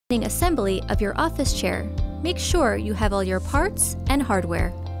Assembly of your office chair, make sure you have all your parts and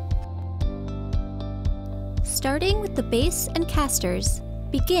hardware. Starting with the base and casters,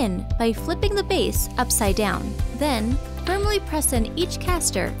 begin by flipping the base upside down. Then, firmly press in each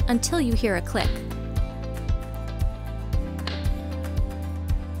caster until you hear a click.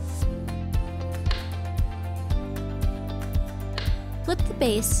 Flip the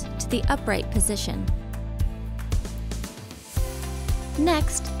base to the upright position.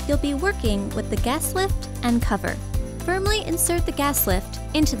 Next, you'll be working with the gas lift and cover. Firmly insert the gas lift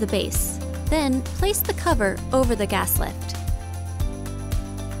into the base. Then, place the cover over the gas lift.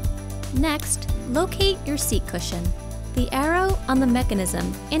 Next, locate your seat cushion. The arrow on the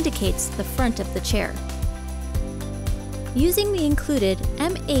mechanism indicates the front of the chair. Using the included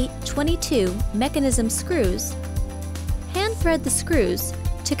M822 mechanism screws, hand thread the screws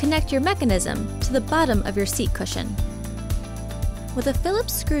to connect your mechanism to the bottom of your seat cushion. With a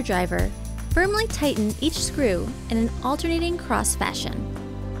Phillips screwdriver, firmly tighten each screw in an alternating cross fashion.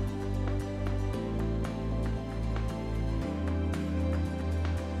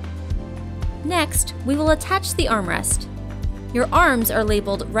 Next, we will attach the armrest. Your arms are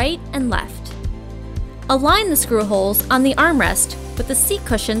labeled right and left. Align the screw holes on the armrest with the seat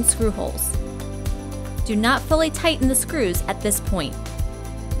cushion screw holes. Do not fully tighten the screws at this point.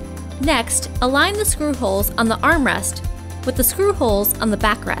 Next, align the screw holes on the armrest with the screw holes on the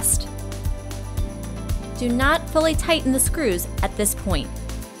backrest. Do not fully tighten the screws at this point.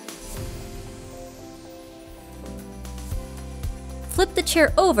 Flip the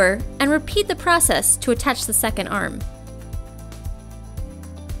chair over and repeat the process to attach the second arm.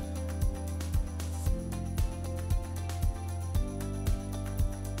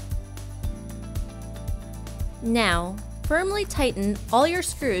 Now, firmly tighten all your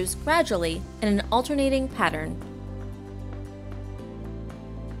screws gradually in an alternating pattern.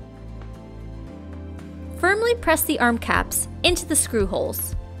 Firmly press the arm caps into the screw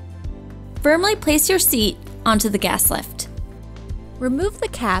holes. Firmly place your seat onto the gas lift. Remove the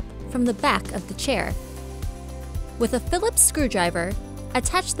cap from the back of the chair. With a Phillips screwdriver,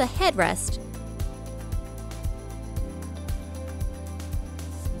 attach the headrest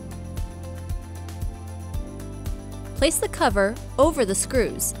Place the cover over the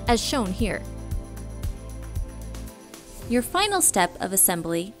screws, as shown here. Your final step of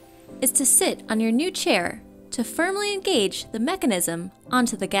assembly is to sit on your new chair to firmly engage the mechanism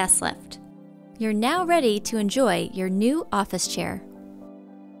onto the gas lift. You're now ready to enjoy your new office chair.